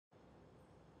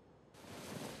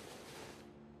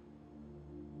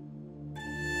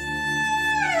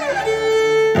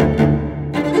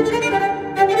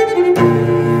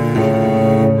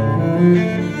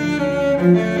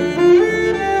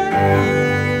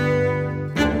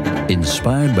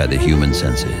Inspired by the human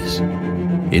senses,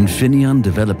 Infineon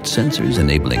developed sensors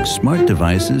enabling smart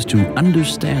devices to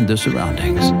understand their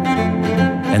surroundings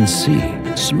and see,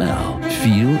 smell,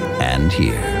 feel, and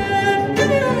hear.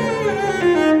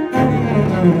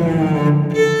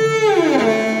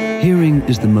 Hearing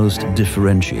is the most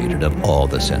differentiated of all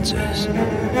the senses.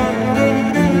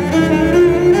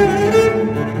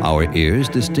 Our ears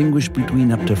distinguish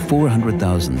between up to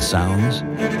 400,000 sounds,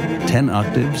 10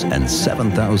 octaves, and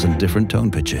 7,000 different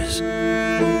tone pitches.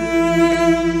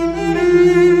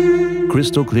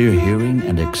 Crystal clear hearing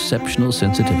and exceptional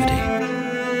sensitivity.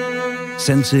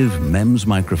 XENSIV MEMS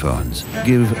microphones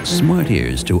give smart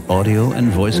ears to audio and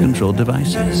voice-controlled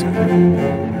devices,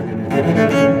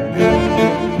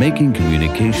 making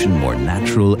communication more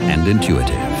natural and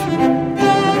intuitive.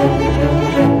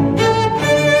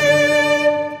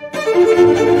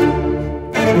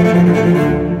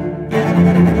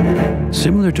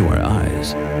 Similar to our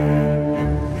eyes,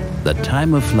 the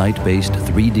time-of-flight-based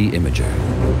 3D imager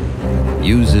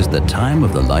uses the time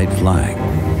of the light flying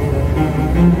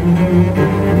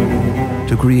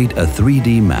to create a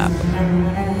 3D map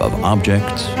of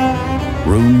objects,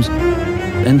 rooms,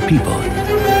 and people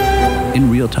in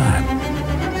real time,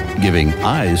 giving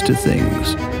eyes to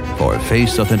things for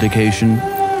face authentication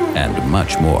and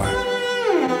much more.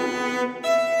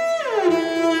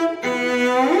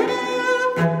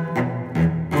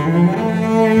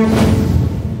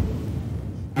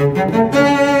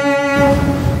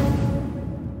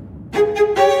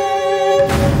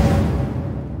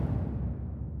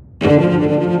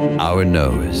 Our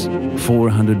nose,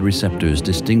 400 receptors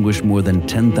distinguish more than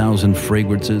 10,000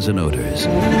 fragrances and odors.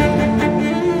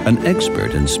 An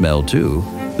expert in smell too,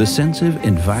 the XENSIV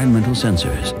environmental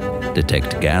sensors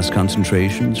detect gas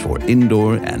concentrations for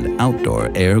indoor and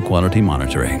outdoor air quality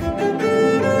monitoring.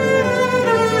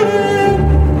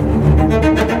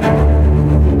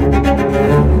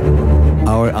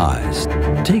 Our eyes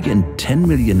take in 10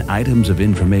 million items of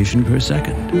information per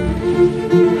second.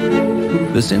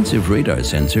 The XENSIV radar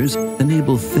sensors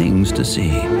enable things to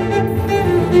see.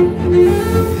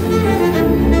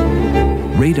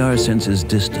 Radar senses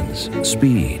distance,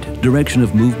 speed, direction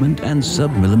of movement, and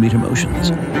sub-millimeter motions.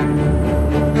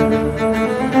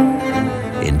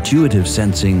 Intuitive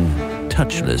sensing,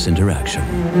 touchless interaction.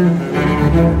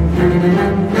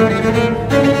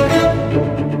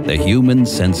 The human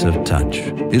sense of touch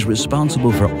is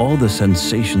responsible for all the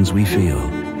sensations we feel.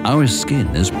 Our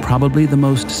skin is probably the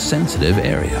most sensitive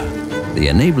area. The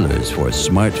enablers for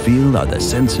smart feel are the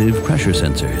XENSIV pressure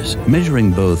sensors,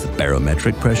 measuring both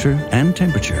barometric pressure and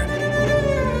temperature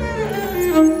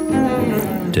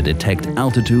to detect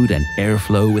altitude and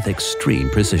airflow with extreme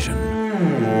precision.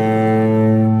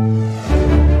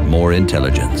 More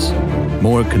intelligence,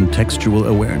 more contextual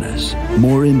awareness,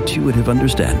 more intuitive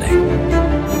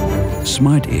understanding.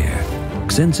 Smart ear,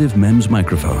 XENSIV MEMS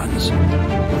microphones.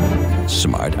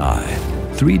 Smart eye,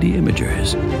 3D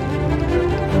imagers.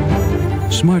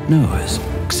 Smart nose,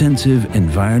 XENSIV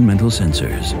environmental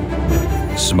sensors.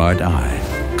 Smart eye,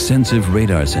 XENSIV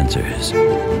radar sensors.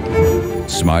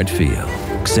 Smart feel,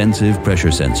 XENSIV pressure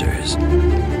sensors.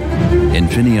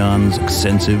 Infineon's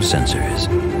XENSIV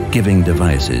sensors, giving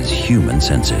devices human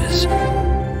senses.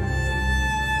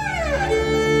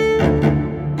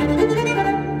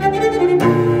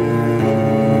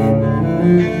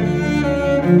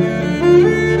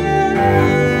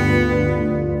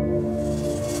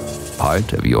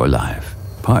 Part of your life,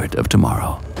 part of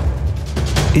tomorrow.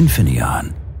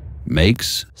 Infineon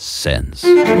makes sense.